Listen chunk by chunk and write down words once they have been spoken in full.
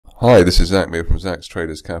Hi, this is Zach Meir from Zach's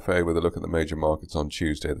Traders Cafe with a look at the major markets on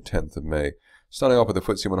Tuesday, the 10th of May. Starting off with the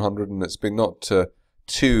FTSE 100, and it's been not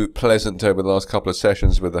too pleasant over the last couple of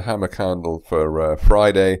sessions, with the hammer candle for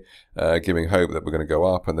Friday, giving hope that we're going to go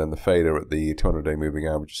up, and then the fader at the 200-day moving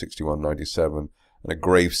average 61.97, and a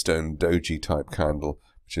gravestone doji type candle,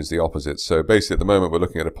 which is the opposite. So basically at the moment we're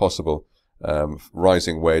looking at a possible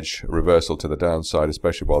rising wedge reversal to the downside,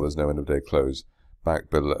 especially while there's no end of day close back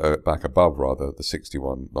above the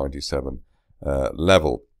 61.97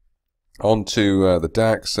 level. On to the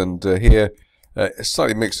DAX, and here it's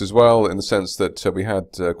slightly mixed as well, in the sense that we had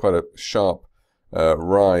quite a sharp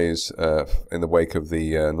rise in the wake of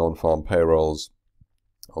the non-farm payrolls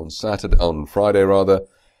on Friday rather.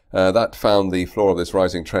 That found the floor of this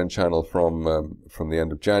rising trend channel from the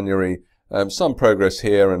end of January. Some progress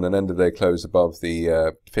here, and an end of day close above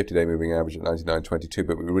the 50-day moving average at 99.22,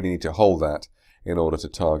 but we really need to hold that in order to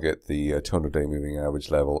target the 200-day moving average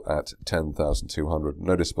level at 10,200.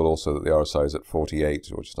 Noticeable also that the RSI is at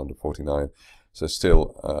 48, or just under 49, so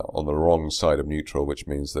still on the wrong side of neutral, which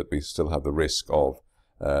means that we still have the risk of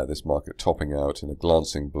this market topping out in a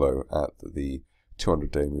glancing blow at the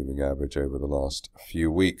 200-day moving average over the last few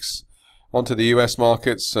weeks. On to the US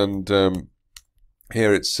markets, and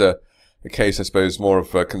here it's a case, I suppose, more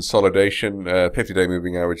of consolidation. 50-day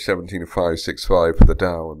moving average 17,565 for the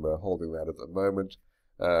Dow, and we're holding that at the moment.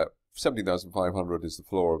 17,500 is the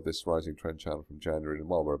floor of this rising trend channel from January, and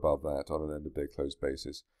while we're above that on an end-of-day close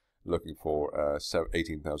basis, looking for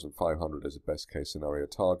 18,500 as a best-case scenario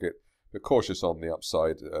target. We're cautious on the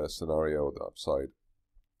upside scenario, or the upside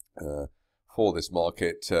for this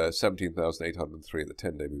market. 17,803 at the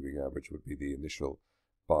 10-day moving average would be the initial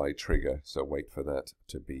buy trigger, so wait for that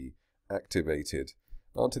to be activated.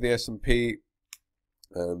 Onto the S&P,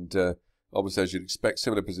 and obviously, as you'd expect,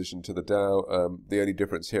 similar position to the Dow. The only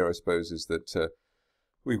difference here, I suppose, is that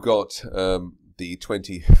we've got the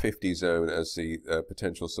 2050 zone as the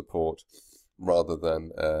potential support, rather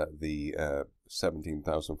than the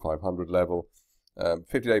 17,500 level.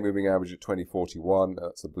 50-day moving average at 2041,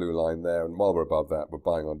 that's the blue line there, and while we're above that, we're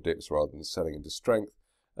buying on dips rather than selling into strength.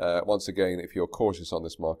 Once again, if you're cautious on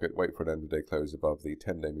this market, wait for an end-of-day close above the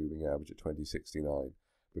 10-day moving average at 2069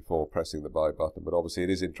 before pressing the buy button. But obviously, it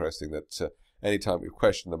is interesting that anytime we've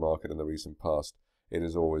questioned the market in the recent past, it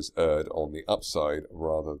has always erred on the upside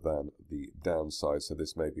rather than the downside. So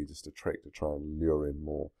this may be just a trick to try and lure in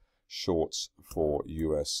more shorts for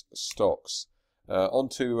US stocks.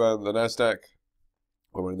 Onto the Nasdaq.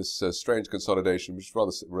 We're in this strange consolidation, which is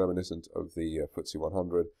rather reminiscent of the FTSE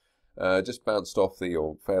 100. Just bounced off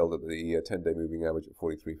or failed at the 10-day moving average at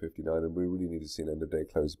 43.59, and we really need to see an end-of-day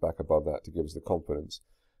close back above that to give us the confidence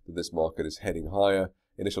that this market is heading higher.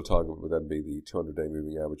 Initial target would then be the 200-day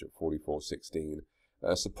moving average at 44.16.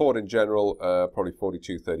 Support in general, probably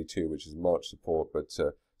 42.32, which is March support, but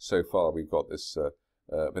so far we've got this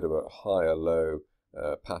bit of a higher low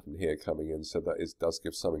pattern here coming in, so that does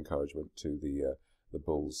give some encouragement to the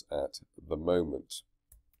bulls at the moment.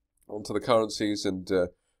 Onto the currencies, and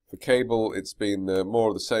for cable, it's been more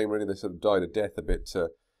of the same, really. They sort of died a death a bit,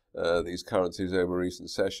 these currencies, over recent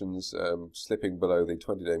sessions, slipping below the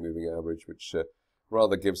 20-day moving average, which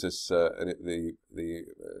rather gives us the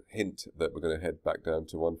hint that we're going to head back down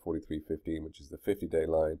to 143.15, which is the 50-day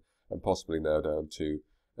line, and possibly now down to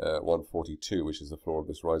 142, which is the floor of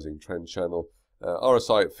this rising trend channel.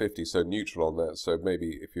 RSI at 50, so neutral on that. So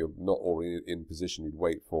maybe if you're not already in position, you'd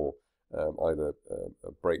wait for either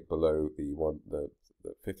a break below the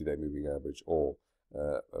 50-day moving average, or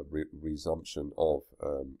a resumption of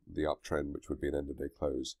the uptrend, which would be an end-of-day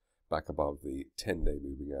close back above the 10-day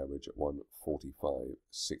moving average at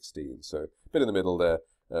 145.16. So a bit in the middle there.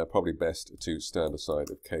 Probably best to stand aside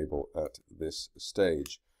of cable at this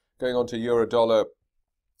stage. Going on to euro dollar,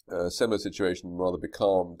 similar situation, rather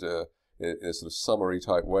becalmed in a sort of summary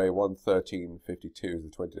type way. 113.52 is the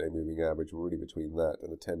 20-day moving average. We're really between that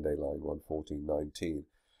and the 10-day line, 114.19.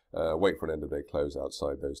 Wait for an end-of-day close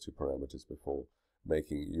outside those two parameters before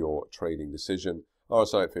making your trading decision.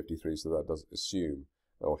 RSI at 53, so that does assume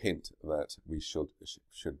or hint that we should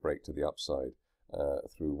break to the upside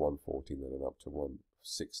through 114 and then up to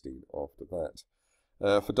 116 after that.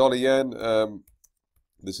 For dollar yen,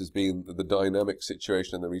 this has been the dynamic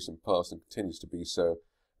situation in the recent past and continues to be so.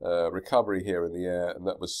 Recovery here in the air, and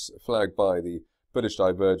that was flagged by the bullish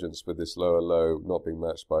divergence with this lower low not being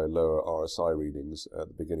matched by lower RSI readings at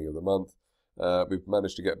the beginning of the month. We've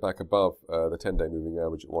managed to get back above the 10-day moving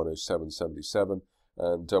average at 107.77,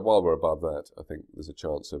 and while we're above that, I think there's a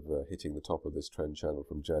chance of hitting the top of this trend channel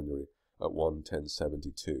from January at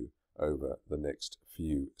 110.72 over the next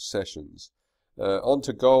few sessions. On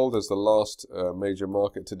to gold as the last major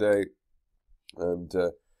market today. And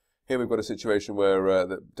here we've got a situation where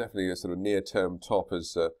definitely a sort of near-term top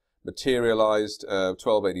has materialized.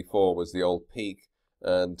 1284 was the old peak,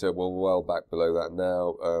 and we're well back below that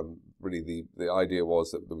now. Really, the idea was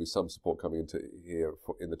that there'll be some support coming into here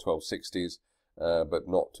in the 1260s, but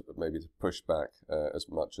not maybe to push back as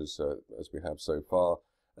much as we have so far.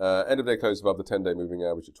 End of day close above the 10-day moving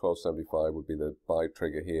average at 1275 would be the buy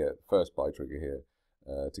trigger here, first buy trigger here,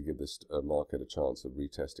 to give this market a chance of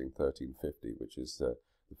retesting 1350, which is the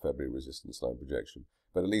February resistance line projection.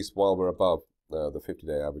 But at least while we're above the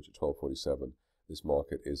 50-day average at 1247, this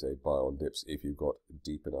market is a buy on dips if you've got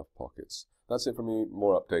deep enough pockets. That's it from me.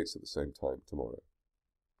 More updates at the same time tomorrow.